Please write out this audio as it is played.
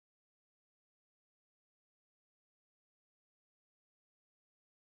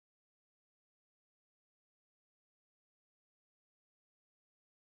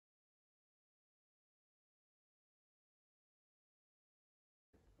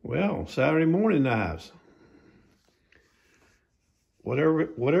Well, Saturday morning knives.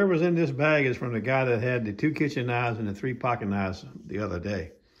 Whatever's in this bag is from the guy that had the 2 kitchen knives and the 3 pocket knives the other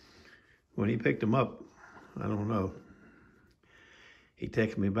day. When he picked them up, I don't know. He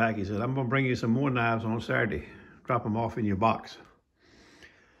texted me back. He said, "I'm gonna bring you some more knives on Saturday. Drop them off in your box."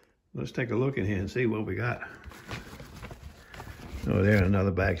 Let's take a look in here and see what we got. Oh, there's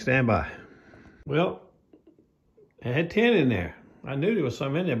another bag. Stand by. Well, it had 10 in there. I knew there was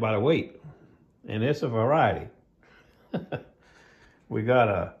some in there by the weight. And it's a variety. We got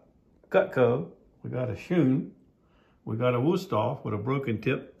a Cutco, we got a Shun, we got a Wusthof with a broken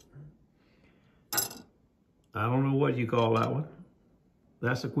tip. I don't know what you call that one.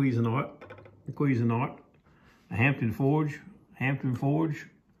 That's a Cuisinart, a Hampton Forge,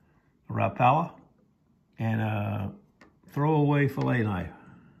 a Rapala, and a throwaway fillet knife,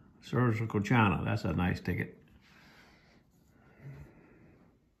 surgical china. That's a nice ticket.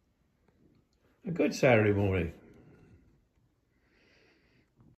 A good Saturday morning.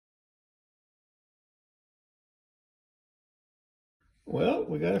 Well,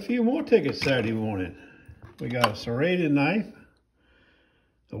 we got a few more tickets Saturday morning. We got a serrated knife,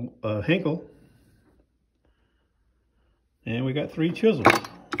 a Hinkle, and we got 3 chisels,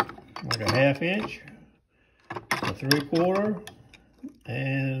 like a 1/2 inch, a 3/4,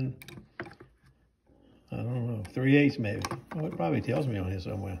 and I don't know, 3/8 maybe. Oh, it probably tells me on here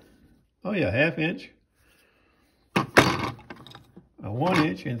somewhere. Oh yeah, 1/2 inch, a 1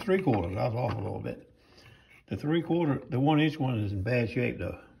 inch, and 3/4. I was off a little bit. The 3/4, the 1 inch one is in bad shape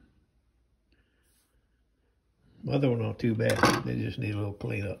though. The other one not too bad. They just need a little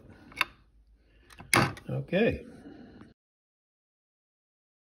cleanup. Okay.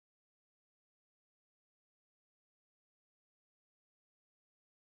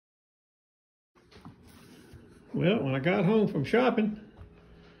 Well, when I got home from shopping,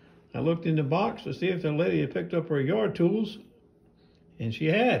 I looked in the box to see if the lady had picked up her yard tools, and she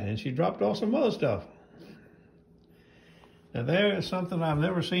had, and she dropped off some other stuff. Now there is something I've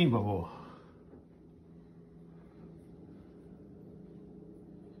never seen before.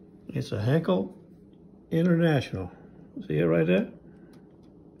 It's a Hinkle International. See it right there?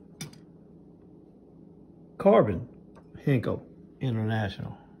 Carbon Hinkle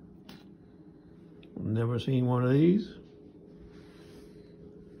International. Never seen one of these.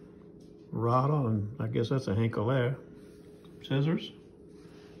 Rod on, I guess that's a Hinkle there. Scissors.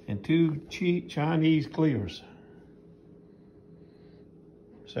 And 2 Chinese cleavers.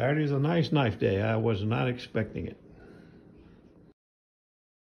 Saturday's a nice knife day. I was not expecting it.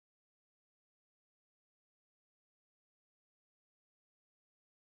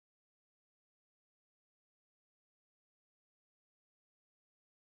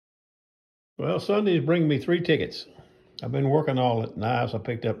 Well, Sundays bring me 3 tickets. I've been working all the knives I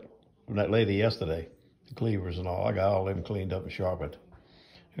picked up from that lady yesterday, the cleavers and all. I got all them cleaned up and sharpened.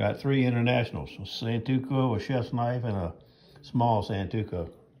 I got 3 internationals, a Santoku, a chef's knife, and a small Santoku.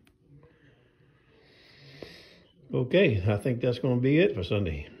 Okay, I think that's going to be it for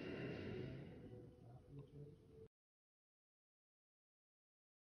Sunday.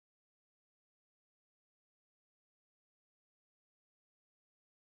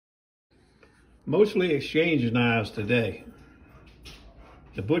 Mostly exchange knives today.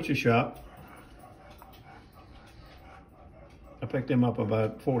 The butcher shop, I picked them up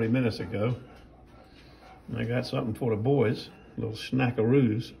about 40 minutes ago. And I got something for the boys, little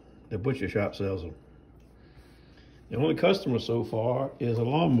snackaroos. The butcher shop sells them. The only customer so far is a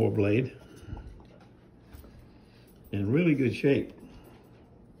lawnmower blade in really good shape.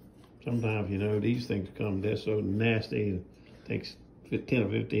 Sometimes, you know, these things come, they're so nasty, and it takes 10 or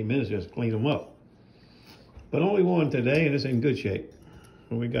 15 minutes just to clean them up. But only one today, and it's in good shape.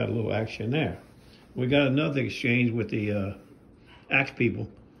 And we got a little action there. We got another exchange with the axe people.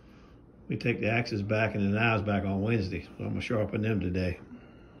 We take the axes back and the knives back on Wednesday. So I'm gonna sharpen them today,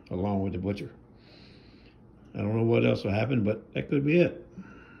 along with the butcher. I don't know what else will happen, but that could be it.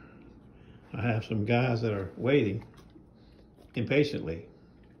 I have some guys that are waiting impatiently.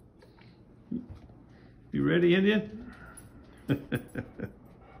 You ready, Indian?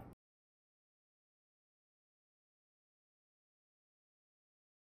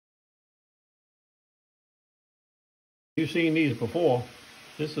 You've seen these before.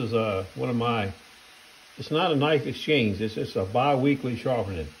 This is one of my, it's not a knife exchange. It's just a bi-weekly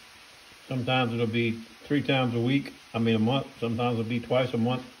sharpening. Sometimes it'll be 3 times a week. I mean a month. Sometimes it'll be twice a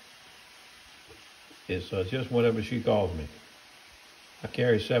month. It's just whatever she calls me. I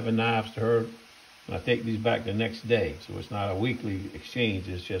carry 7 knives to her, and I take these back the next day. So it's not a weekly exchange.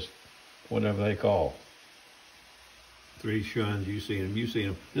 It's just whatever they call. Three shuns, you seen them, you seen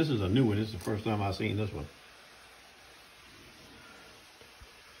them. This is a new one. This is the first time I've seen this one.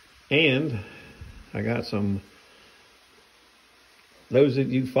 And I got some, those that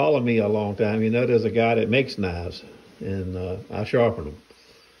you follow me a long time, you know there's a guy that makes knives, and I sharpen them.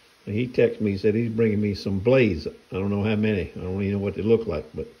 And he texted me, he said he's bringing me some blades. I don't know how many. I don't even know what they look like,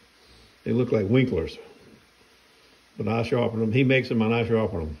 but they look like Winklers. But I sharpen them. He makes them and I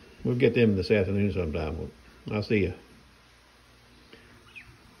sharpen them. We'll get them this afternoon sometime. I'll see you.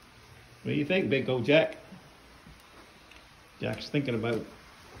 What do you think, big old Jack? Jack's thinking about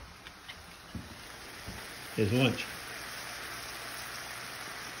his lunch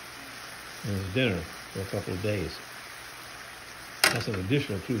and his dinner for a couple of days. That's an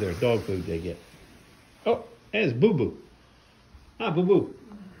additional to their dog food they get. Oh, there's Boo Boo. Hi, Boo Boo.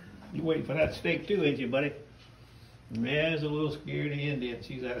 You waiting for that steak too, ain't you, buddy? There's a little scared Indian.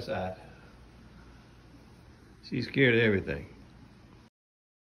 She's outside. She's scared of everything.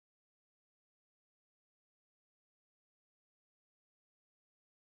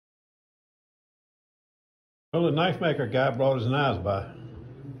 Well, the knife maker guy brought his knives by.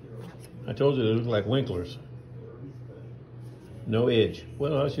 I told you they look like Winklers. No edge.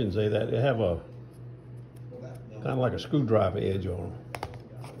 Well, I shouldn't say that. They have a kind of like a screwdriver edge on them.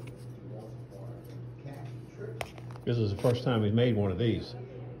 This is the first time he's made one of these.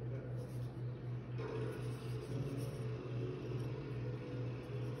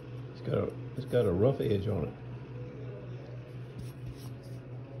 It's got a rough edge on it.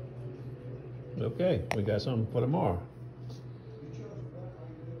 Okay, we got something for tomorrow.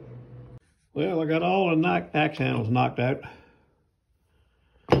 Well, I got all the axe handles knocked out.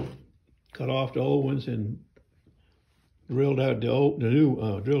 Cut off the old ones and drilled out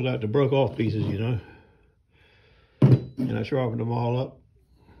drilled out the broke off pieces, you know. And I sharpened them all up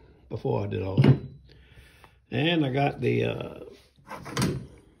before I did all that. And I got the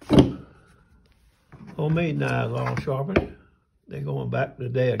homemade knives all sharpened. They're going back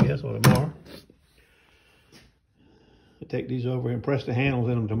today, I guess, or tomorrow. I'll take these over and press the handles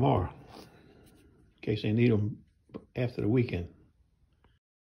in them tomorrow, in case they need them after the weekend.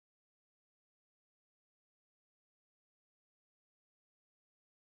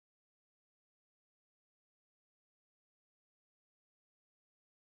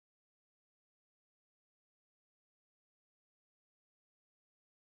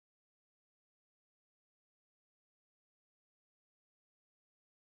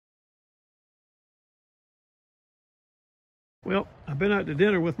 Well, I've been out to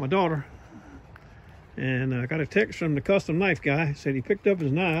dinner with my daughter, and I got a text from the custom knife guy. Said he picked up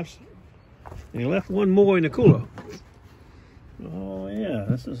his knives, and he left one more in the cooler. Oh yeah,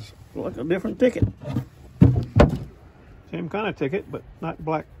 this is like a different ticket. Same kind of ticket, but not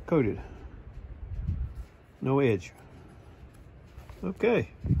black coated. No edge. Okay,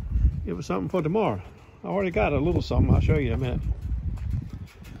 it was something for tomorrow. I already got a little something. I'll show you in a minute.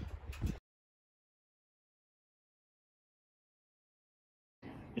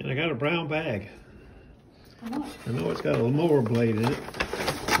 And I got a brown bag. I know it's got a mower blade in it.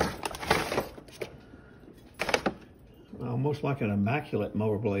 Almost like an immaculate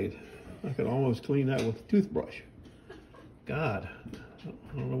mower blade. I could almost clean that with a toothbrush. God,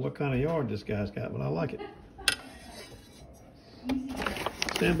 I don't know what kind of yard this guy's got, but I like it.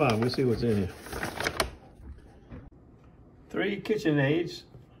 Stand by, we'll see what's in here. 3 KitchenAids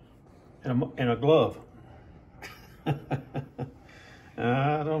and a glove.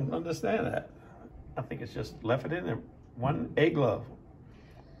 I don't understand that. I think it's just left it in there. 1 glove.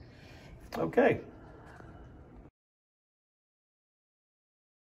 Okay.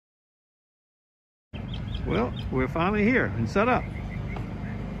 Well, we're finally here and set up.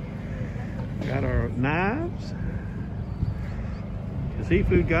 Got our knives. The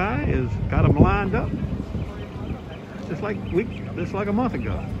seafood guy has got them lined up, just like a month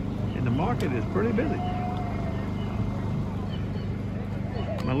ago. And the market is pretty busy.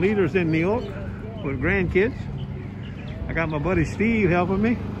 My leader's in New York with grandkids. I got my buddy Steve helping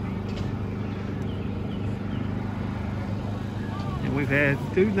me. And we've had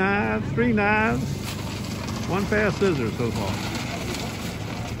 2 knives, 3 knives, 1 pair of scissors so far.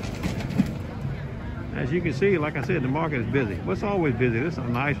 As you can see, like I said, the market is busy. Well, it's always busy. This is a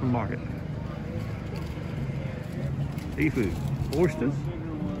nice market. Seafood, oysters,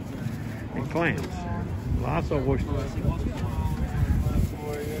 and clams. Lots of oysters.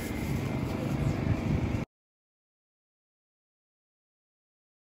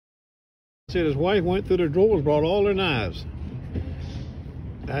 Said his wife went through their drawers, brought all their knives.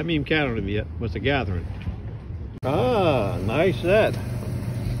 I haven't even counted them yet. What's the gathering? Ah, nice set.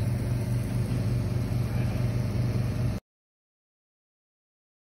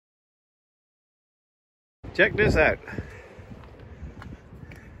 Check this out.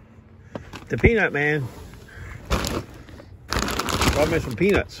 The peanut man brought me some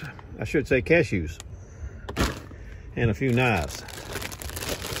peanuts. I should say cashews. And a few knives.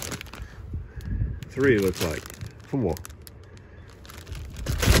 3 it looks like. 4.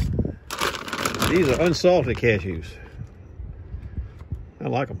 These are unsalted cashews. I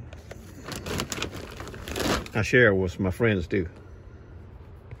like them. I share with my friends too.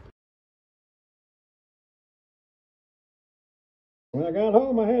 When I got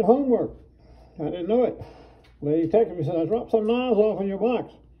home, I had homework. I didn't know it. Lady texted me and said, I dropped some knives off in your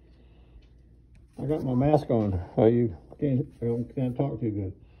box. I got my mask on. You can't talk too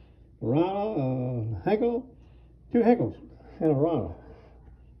good. A rana, a heckle, 2 heckles, and a rana.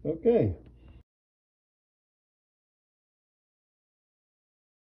 Okay.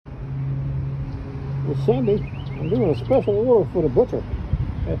 It's Sunday. I'm doing a special order for the butcher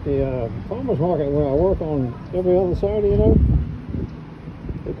at the farmer's market where I work on every other Saturday, you know.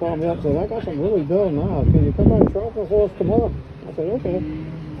 They called me up and said, I got some really dull knives. Can you come by and sharpen for us tomorrow? I said, okay.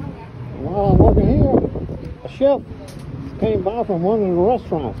 And while I'm working here, a chef came by from one of the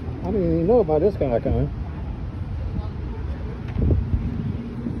restaurants. I didn't even know about this guy coming.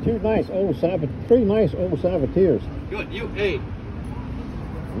 3 nice old Sabatiers. Good, you ate.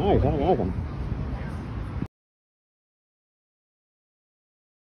 Nice, I like them.